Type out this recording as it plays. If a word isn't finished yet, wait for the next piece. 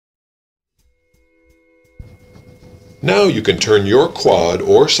Now you can turn your quad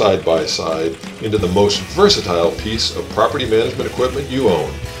or side-by-side into the most versatile piece of property management equipment you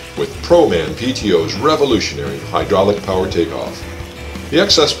own with ProManPTO's revolutionary hydraulic power takeoff. The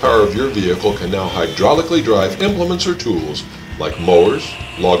excess power of your vehicle can now hydraulically drive implements or tools like mowers,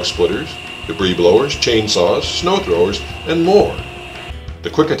 log splitters, debris blowers, chainsaws, snow throwers, and more. The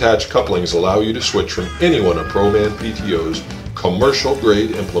quick attach couplings allow you to switch from any one of ProManPTO's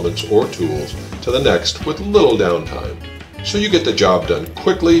commercial-grade implements or tools to the next with little downtime, so you get the job done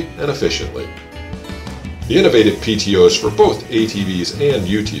quickly and efficiently. The innovative PTOs for both ATVs and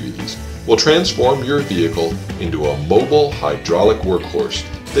UTVs will transform your vehicle into a mobile hydraulic workhorse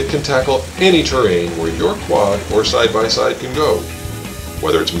that can tackle any terrain where your quad or side-by-side can go.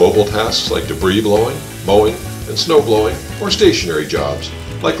 Whether it's mobile tasks like debris blowing, mowing, and snow blowing, or stationary jobs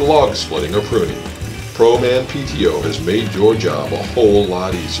like log splitting or pruning, ProManPTO has made your job a whole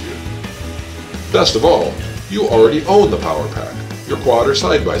lot easier. Best of all, you already own the power pack, your quad or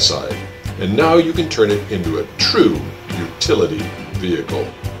side-by-side, and now you can turn it into a true utility vehicle.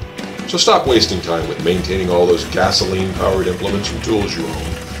 So stop wasting time with maintaining all those gasoline-powered implements and tools you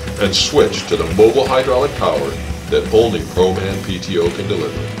own, and switch to the mobile hydraulic power that only ProManPTO can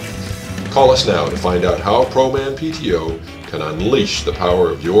deliver. Call us now to find out how ProManPTO can unleash the power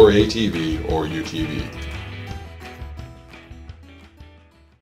of your ATV or UTV.